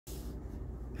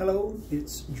Hello,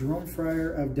 it's Jerome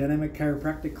Fryer of Dynamic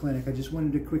Chiropractic Clinic. I just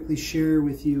wanted to quickly share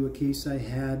with you a case I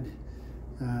had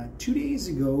 2 days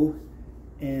ago,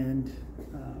 and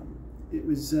it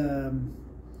was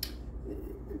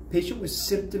patient was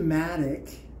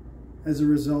symptomatic as a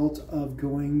result of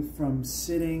going from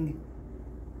sitting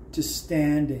to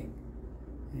standing.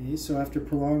 Okay, so after a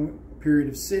prolonged period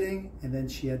of sitting, and then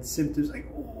she had symptoms like,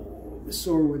 oh,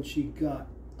 sore when she got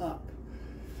up.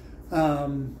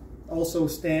 Also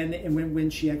standing, and when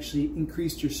she actually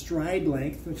increased her stride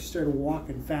length, when she started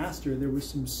walking faster, there was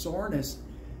some soreness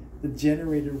that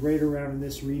generated right around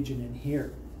this region in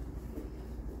here.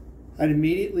 I'd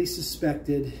immediately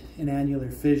suspected an annular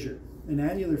fissure. An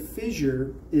annular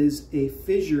fissure is a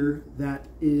fissure that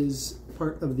is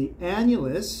part of the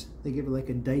annulus. They give it like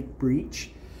a dike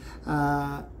breach.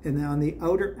 And then on the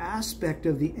outer aspect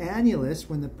of the annulus,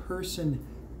 when the person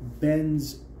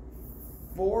bends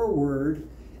forward,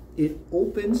 it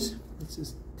opens. Let's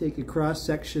just take a cross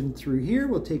section through here.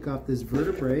 We'll take off this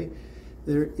vertebrae.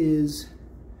 There is,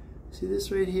 see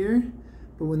this right here?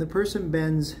 But when the person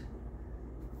bends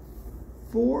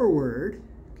forward,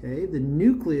 okay, the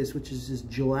nucleus, which is this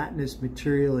gelatinous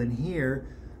material in here,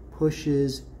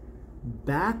 pushes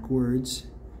backwards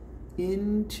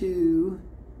into,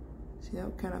 see how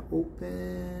it kind of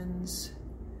opens,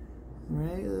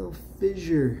 right? A little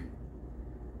fissure,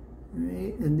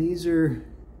 right? And these are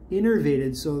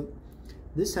innervated, so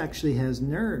this actually has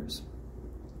nerves.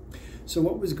 So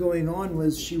what was going on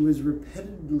was she was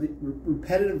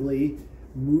repetitively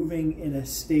moving in a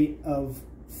state of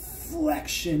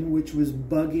flexion, which was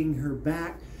bugging her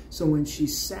back. So when she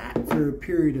sat for a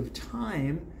period of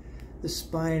time, the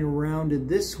spine rounded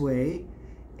this way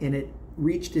and it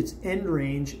reached its end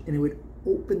range and it would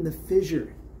open the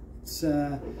fissure. It's,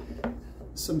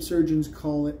 some surgeons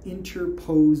call it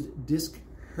interposed disc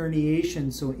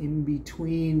herniation. So in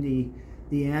between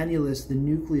the annulus, the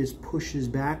nucleus pushes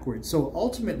backwards. So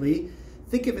ultimately,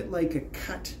 think of it like a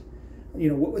cut. You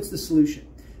know, what's the solution?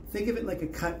 Think of it like a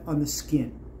cut on the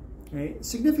skin, right? A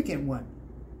significant one.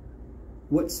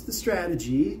 What's the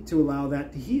strategy to allow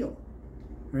that to heal,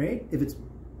 right? If it's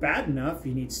bad enough,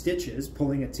 you need stitches,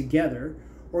 pulling it together,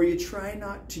 or you try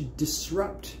not to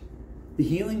disrupt the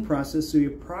healing process, so you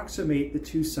approximate the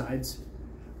two sides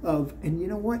of, and you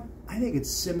know what? I think it's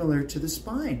similar to the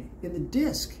spine in the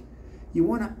disc. You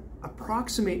want to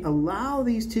approximate, allow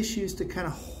these tissues to kind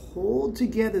of hold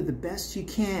together the best you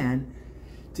can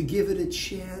to give it a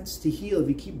chance to heal. If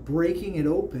you keep breaking it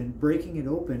open,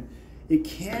 it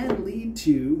can lead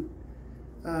to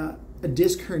a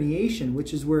disc herniation,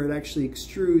 which is where it actually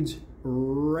extrudes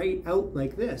right out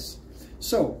like this.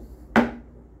 So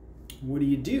what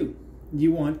do?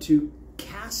 You want to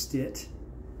cast it,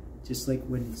 just like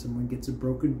when someone gets a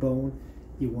broken bone.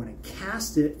 You want to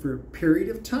cast it for a period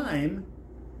of time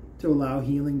to allow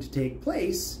healing to take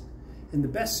place. And the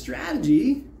best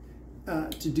strategy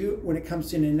to do it when it comes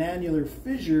to an annular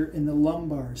fissure in the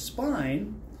lumbar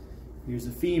spine, here's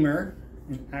a femur,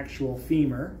 an actual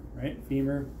femur, right?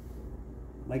 Femur,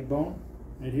 leg bone,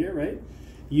 right here, right?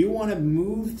 You want to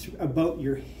move about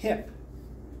your hip.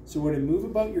 So you want to move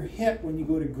about your hip when you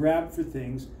go to grab for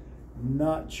things,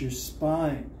 not your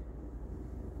spine.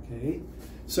 Okay,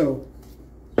 so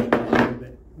a little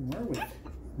bit more with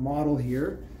model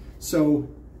here. So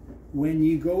when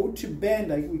you go to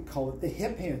bend, we call it the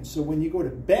hip hinge. So when you go to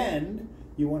bend,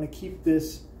 you want to keep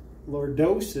this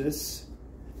lordosis,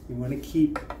 you want to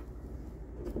keep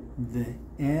the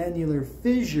annular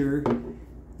fissure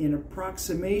in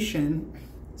approximation,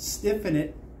 stiffen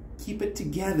it, keep it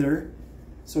together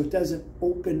so it doesn't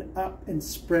open up and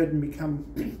spread and become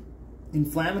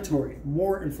inflammatory,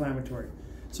 more inflammatory.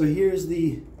 So here's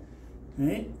the,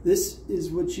 right? This is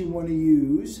what you want to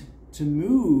use to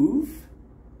move,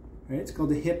 right? It's called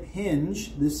the hip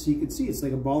hinge. This, you can see, it's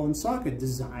like a ball and socket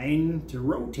designed to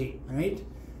rotate, right?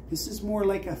 This is more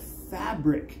like a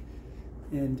fabric,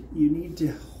 and you need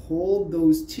to hold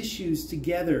those tissues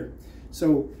together.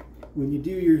 So when you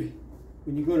do your,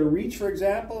 when you go to reach, for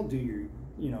example, do your,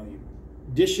 you know, your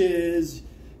dishes,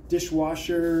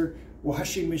 dishwasher,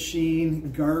 washing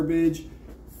machine, garbage,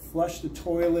 flush the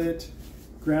toilet,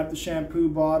 grab the shampoo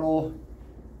bottle,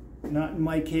 not in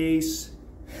my case.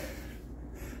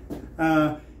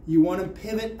 You want to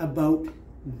pivot about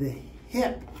the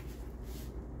hip,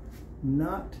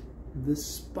 not the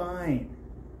spine.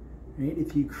 Right?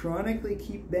 If you chronically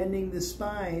keep bending the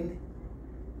spine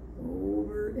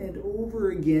over and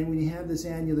over again when you have this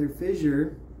annular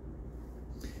fissure,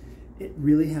 it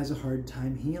really has a hard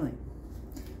time healing.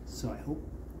 So I hope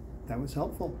that was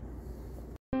helpful.